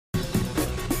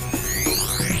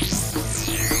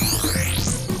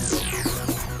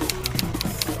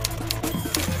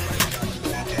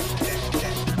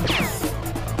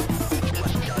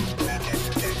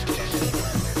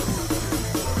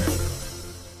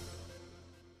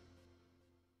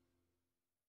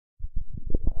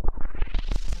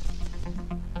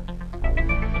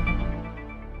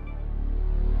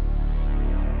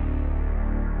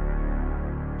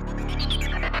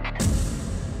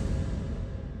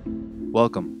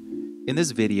Welcome. In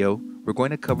this video, we're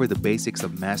going to cover the basics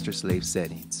of master-slave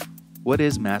settings. What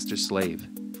is master-slave?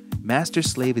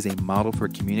 Master-slave is a model for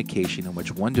communication in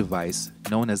which one device,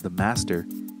 known as the master,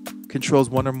 controls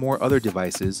one or more other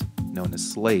devices, known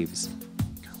as slaves.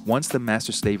 Once the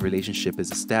master-slave relationship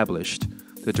is established,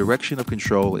 the direction of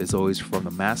control is always from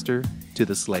the master to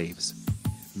the slaves.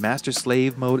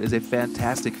 Master-slave mode is a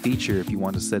fantastic feature if you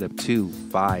want to set up 2,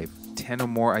 5, 10 or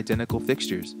more identical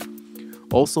fixtures.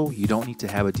 Also, you don't need to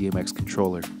have a DMX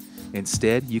controller.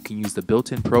 Instead, you can use the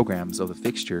built-in programs of the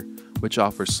fixture, which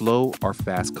offer slow or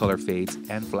fast color fades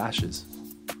and flashes.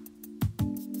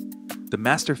 The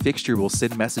master fixture will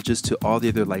send messages to all the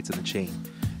other lights in the chain,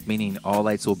 meaning all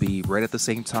lights will be red at the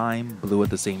same time, blue at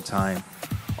the same time,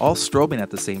 all strobing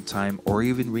at the same time, or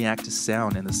even react to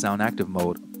sound in the sound active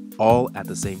mode, all at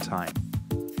the same time.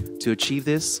 To achieve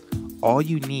this, all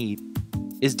you need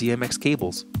is DMX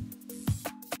cables.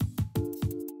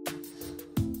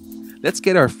 Let's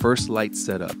get our first light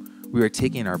set up. We are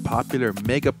taking our popular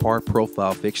Megapar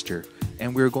profile fixture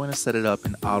and we're going to set it up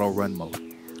in auto run mode.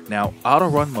 Now, auto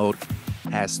run mode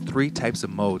has 3 types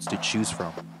of modes to choose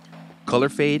from: color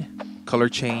fade, color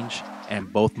change,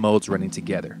 and both modes running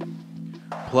together.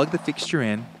 Plug the fixture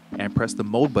in and press the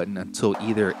mode button until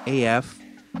either AF,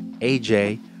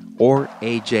 AJ, or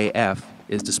AJF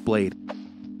is displayed.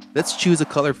 Let's choose a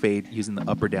color fade using the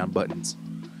up or down buttons.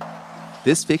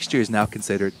 This fixture is now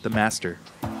considered the master.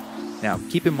 Now,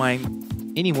 keep in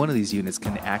mind, any one of these units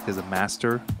can act as a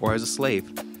master or as a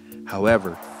slave.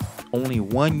 However, only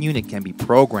one unit can be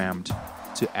programmed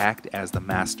to act as the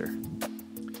master.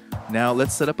 Now,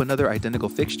 let's set up another identical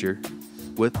fixture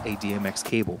with a DMX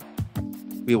cable.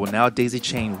 We will now daisy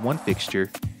chain one fixture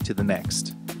to the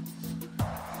next.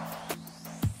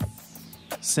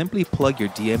 Simply plug your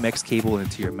DMX cable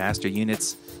into your master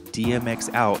unit's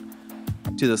DMX out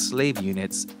to the slave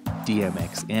unit's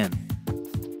DMX in.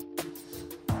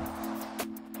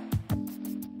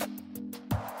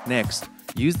 Next,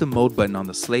 use the mode button on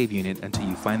the slave unit until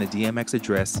you find the DMX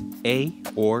address A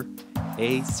or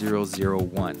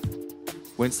A001.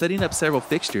 When setting up several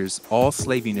fixtures, all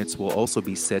slave units will also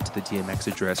be set to the DMX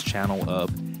address channel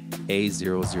of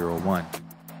A001.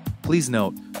 Please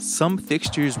note, some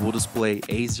fixtures will display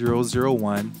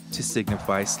A001 to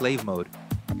signify slave mode.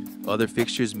 Other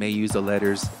fixtures may use the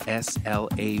letters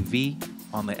SLAV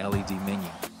on the LED menu.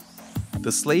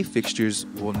 The slave fixtures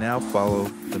will now follow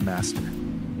the master.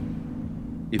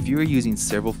 If you are using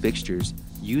several fixtures,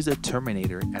 use a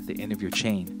terminator at the end of your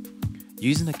chain.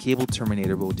 Using a cable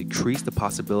terminator will decrease the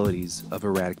possibilities of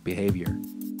erratic behavior.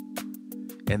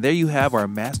 And there you have our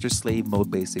Master-Slave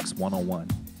Mode Basics 101.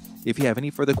 If you have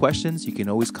any further questions, you can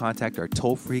always contact our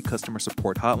toll-free customer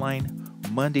support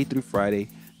hotline Monday through Friday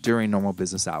during normal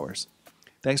business hours.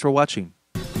 Thanks for watching.